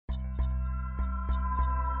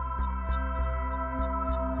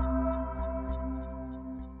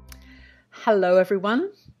Hello everyone,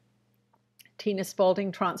 Tina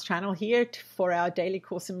Spalding Trance Channel here for our Daily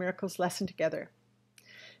Course in Miracles lesson together.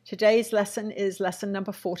 Today's lesson is lesson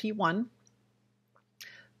number 41.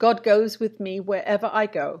 God goes with me wherever I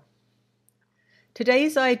go.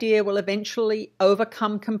 Today's idea will eventually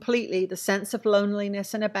overcome completely the sense of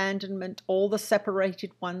loneliness and abandonment all the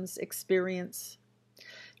separated ones experience.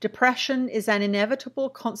 Depression is an inevitable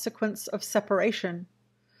consequence of separation.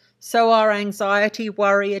 So are anxiety,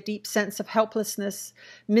 worry, a deep sense of helplessness,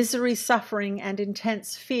 misery, suffering, and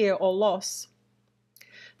intense fear or loss.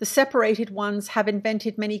 The separated ones have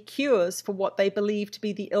invented many cures for what they believe to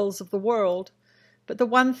be the ills of the world, but the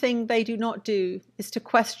one thing they do not do is to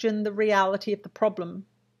question the reality of the problem.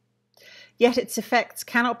 Yet its effects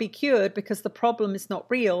cannot be cured because the problem is not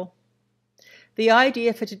real. The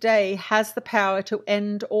idea for today has the power to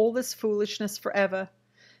end all this foolishness forever.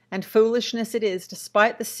 And foolishness it is,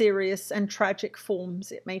 despite the serious and tragic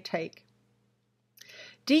forms it may take.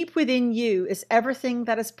 Deep within you is everything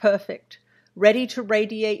that is perfect, ready to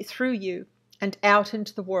radiate through you and out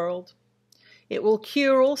into the world. It will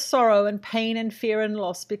cure all sorrow and pain and fear and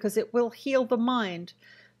loss because it will heal the mind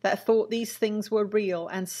that thought these things were real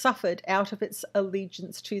and suffered out of its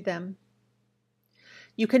allegiance to them.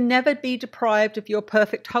 You can never be deprived of your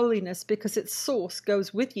perfect holiness because its source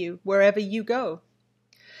goes with you wherever you go.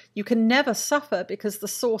 You can never suffer because the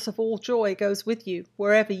source of all joy goes with you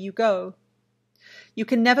wherever you go. You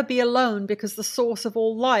can never be alone because the source of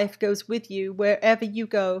all life goes with you wherever you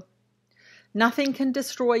go. Nothing can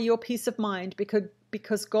destroy your peace of mind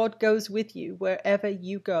because God goes with you wherever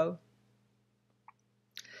you go.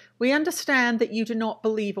 We understand that you do not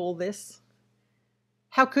believe all this.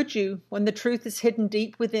 How could you, when the truth is hidden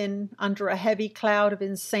deep within under a heavy cloud of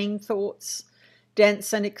insane thoughts,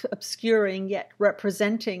 dense and obscuring, yet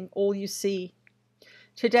representing all you see?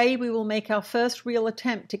 Today we will make our first real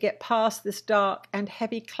attempt to get past this dark and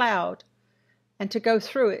heavy cloud and to go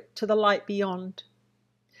through it to the light beyond.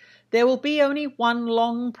 There will be only one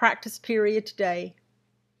long practice period today.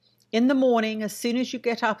 In the morning, as soon as you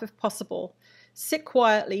get up if possible, sit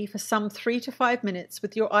quietly for some 3 to 5 minutes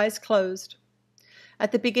with your eyes closed.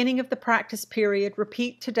 At the beginning of the practice period,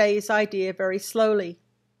 repeat today's idea very slowly.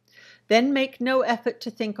 Then make no effort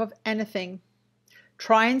to think of anything.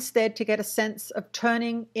 Try instead to get a sense of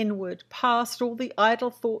turning inward past all the idle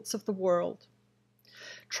thoughts of the world.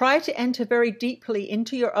 Try to enter very deeply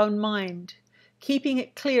into your own mind, keeping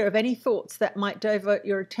it clear of any thoughts that might divert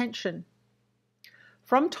your attention.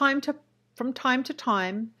 From time to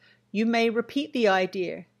time, you may repeat the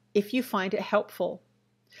idea if you find it helpful.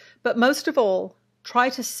 But most of all, try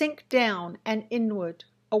to sink down and inward,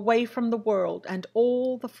 away from the world and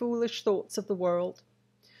all the foolish thoughts of the world.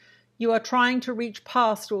 You are trying to reach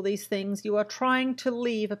past all these things. You are trying to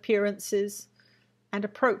leave appearances and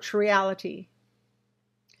approach reality.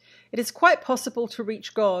 It is quite possible to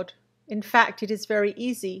reach God. In fact, it is very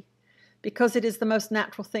easy because it is the most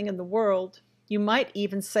natural thing in the world. You might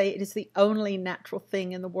even say it is the only natural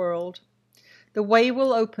thing in the world. The way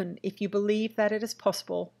will open if you believe that it is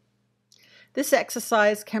possible. This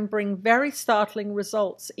exercise can bring very startling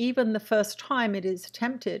results even the first time it is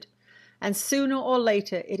attempted, and sooner or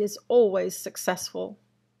later it is always successful.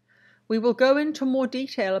 We will go into more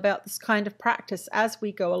detail about this kind of practice as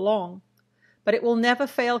we go along, but it will never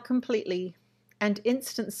fail completely, and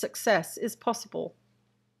instant success is possible.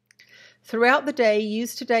 Throughout the day,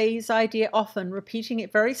 use today's idea often, repeating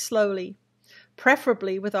it very slowly,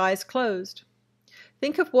 preferably with eyes closed.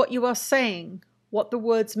 Think of what you are saying, what the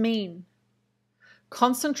words mean.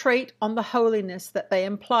 Concentrate on the holiness that they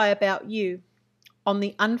imply about you, on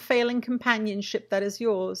the unfailing companionship that is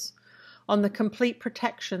yours, on the complete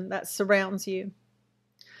protection that surrounds you.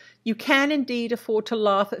 You can indeed afford to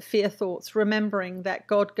laugh at fear thoughts, remembering that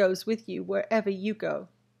God goes with you wherever you go.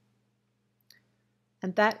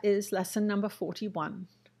 And that is lesson number 41.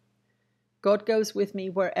 God goes with me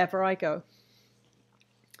wherever I go.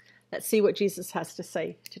 Let's see what Jesus has to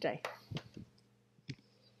say today.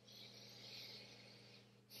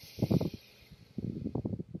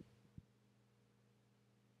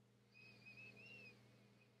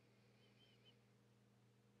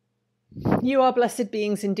 You are blessed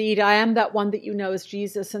beings indeed. I am that one that you know as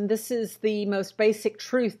Jesus, and this is the most basic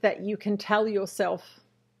truth that you can tell yourself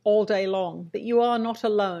all day long, that you are not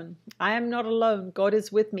alone. I am not alone. God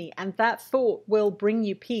is with me, and that thought will bring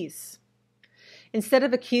you peace. Instead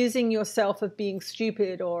of accusing yourself of being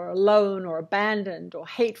stupid or alone or abandoned or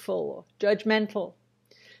hateful or judgmental,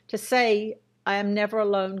 to say, I am never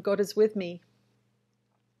alone, God is with me,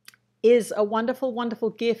 is a wonderful, wonderful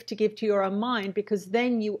gift to give to your own mind, because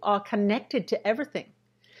then you are connected to everything.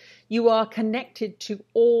 You are connected to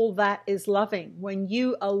all that is loving. When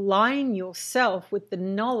you align yourself with the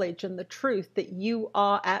knowledge and the truth that you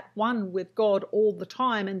are at one with God all the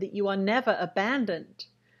time and that you are never abandoned,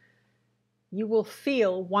 you will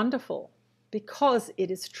feel wonderful because it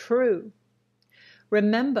is true.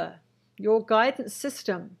 Remember, your guidance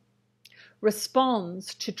system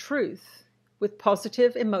responds to truth with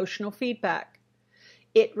positive emotional feedback.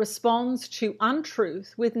 It responds to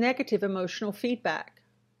untruth with negative emotional feedback.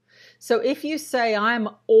 So if you say, I'm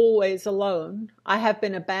always alone, I have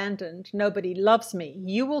been abandoned, nobody loves me,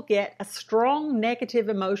 you will get a strong negative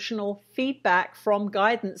emotional feedback from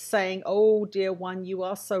guidance saying, oh dear one, you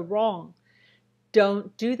are so wrong.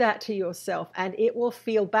 Don't do that to yourself, and it will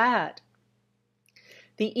feel bad.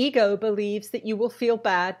 The ego believes that you will feel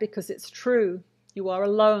bad because it's true. You are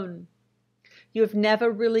alone. You have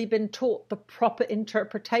never really been taught the proper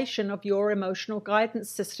interpretation of your emotional guidance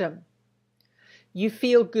system. You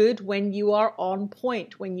feel good when you are on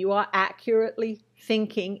point, when you are accurately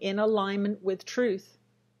thinking in alignment with truth.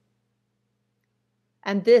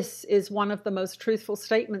 And this is one of the most truthful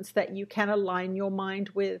statements that you can align your mind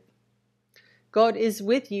with. God is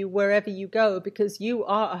with you wherever you go because you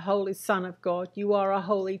are a holy son of God. You are a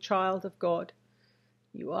holy child of God.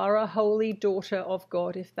 You are a holy daughter of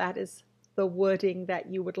God, if that is the wording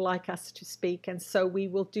that you would like us to speak. And so we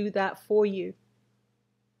will do that for you.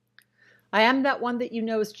 I am that one that you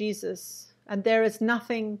know as Jesus, and there is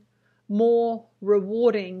nothing more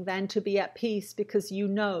rewarding than to be at peace because you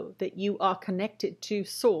know that you are connected to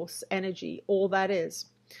source energy, all that is.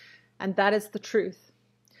 And that is the truth.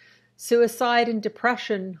 Suicide and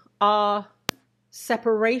depression are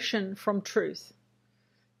separation from truth.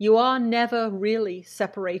 You are never really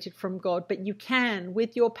separated from God, but you can,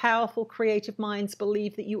 with your powerful creative minds,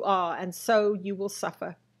 believe that you are, and so you will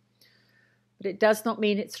suffer. But it does not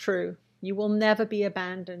mean it's true. You will never be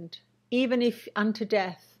abandoned. Even if unto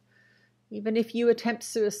death, even if you attempt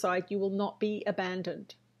suicide, you will not be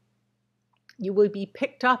abandoned. You will be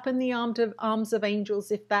picked up in the arms of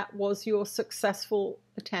angels if that was your successful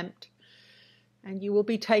attempt. And you will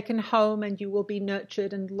be taken home and you will be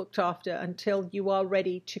nurtured and looked after until you are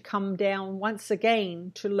ready to come down once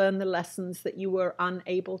again to learn the lessons that you were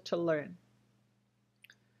unable to learn.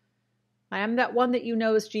 I am that one that you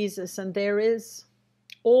know as Jesus, and there is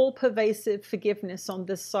all-pervasive forgiveness on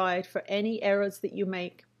this side for any errors that you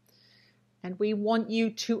make. And we want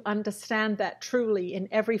you to understand that truly in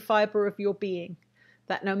every fiber of your being,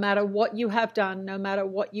 that no matter what you have done, no matter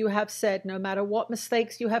what you have said, no matter what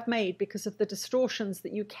mistakes you have made because of the distortions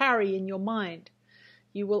that you carry in your mind,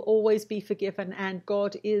 you will always be forgiven and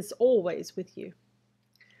God is always with you.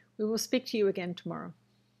 We will speak to you again tomorrow.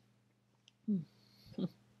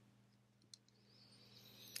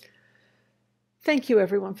 Thank you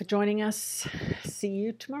everyone for joining us. See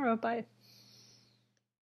you tomorrow. Bye.